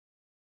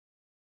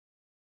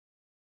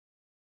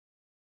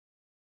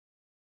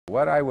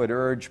What I would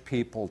urge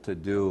people to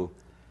do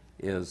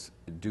is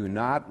do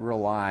not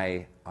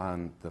rely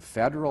on the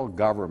federal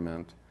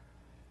government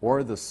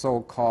or the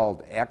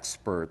so-called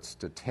experts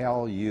to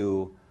tell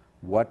you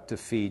what to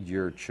feed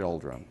your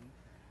children.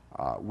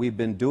 We've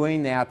been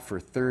doing that for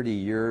 30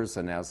 years,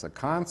 and as a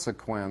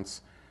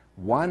consequence,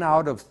 1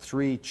 out of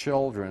 3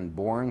 children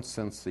born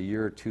since the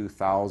year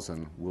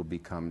 2000 will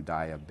become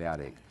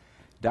diabetic.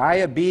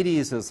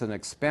 Diabetes is an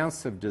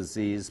expensive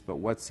disease, but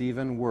what's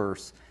even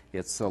worse,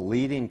 it's the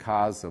leading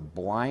cause of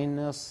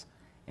blindness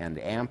and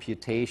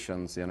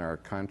amputations in our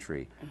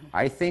country.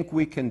 I think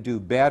we can do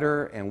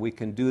better, and we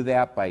can do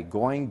that by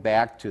going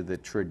back to the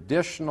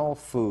traditional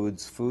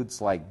foods,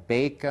 foods like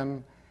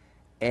bacon,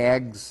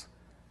 eggs,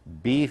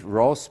 beef,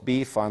 roast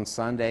beef on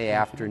Sunday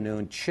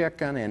afternoon,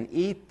 chicken, and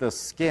eat the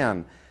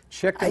skin.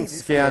 Chicken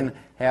skin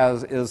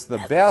is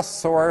the best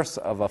source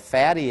of a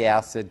fatty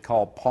acid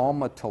called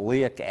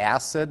palmitoleic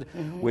acid,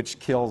 which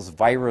kills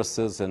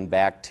viruses and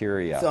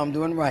bacteria. So I'm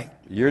doing right.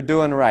 You're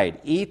doing right.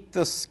 Eat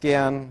the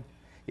skin.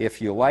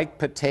 If you like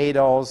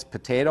potatoes,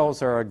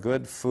 potatoes are a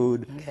good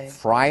food. Okay.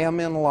 Fry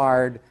them in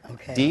lard.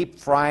 Okay. Deep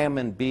fry them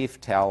in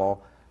beef tallow.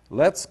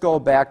 Let's go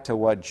back to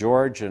what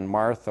George and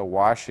Martha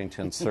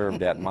Washington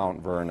served at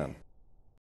Mount Vernon.